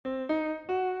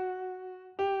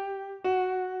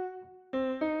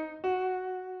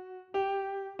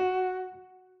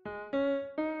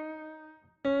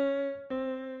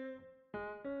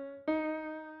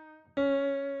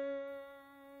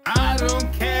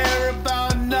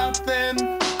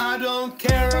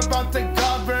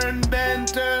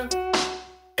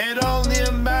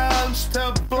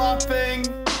nothing.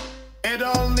 It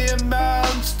only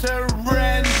amounts to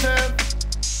rent.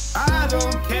 I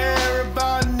don't care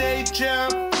about nature.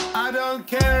 I don't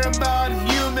care about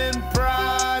human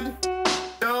pride.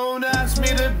 Don't ask me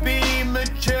to be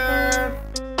mature.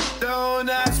 Don't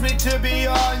ask me to be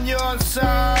on your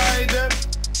side.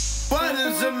 What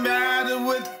is the matter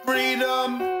with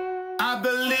freedom? I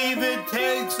believe it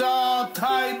takes all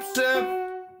types.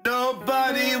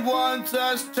 Nobody wants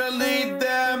us to lead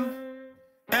them.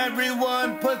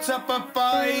 Everyone puts up a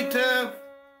fight.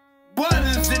 What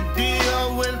is the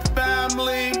deal with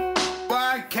family?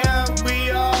 Why can't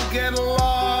we all get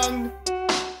along?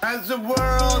 Has the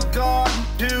world gone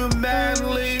too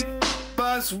manly?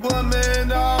 Must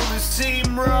women always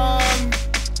seem wrong?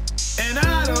 And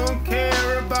I don't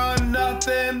care about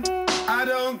nothing. I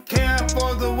don't care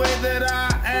for the way that I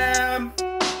am.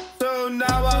 So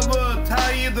now I will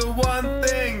tell you the one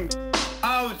thing.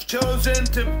 I was chosen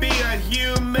to be a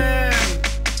human.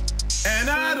 And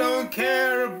I don't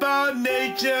care about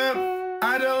nature.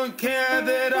 I don't care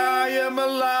that I am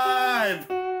alive.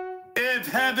 If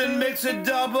heaven makes a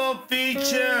double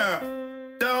feature,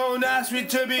 don't ask me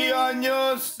to be on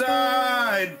your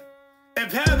side.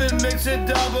 If heaven makes a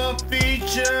double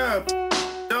feature,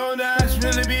 don't ask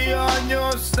me to be on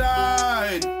your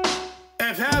side.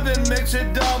 If heaven makes a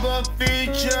double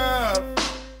feature,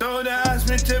 don't ask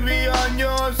me to be on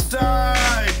your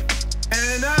side.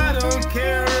 And I don't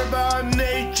care about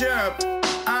nature.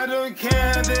 I don't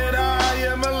care that I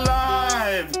am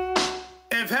alive.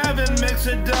 If heaven makes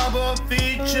a double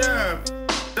feature,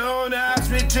 don't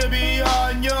ask me to be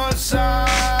on your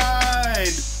side.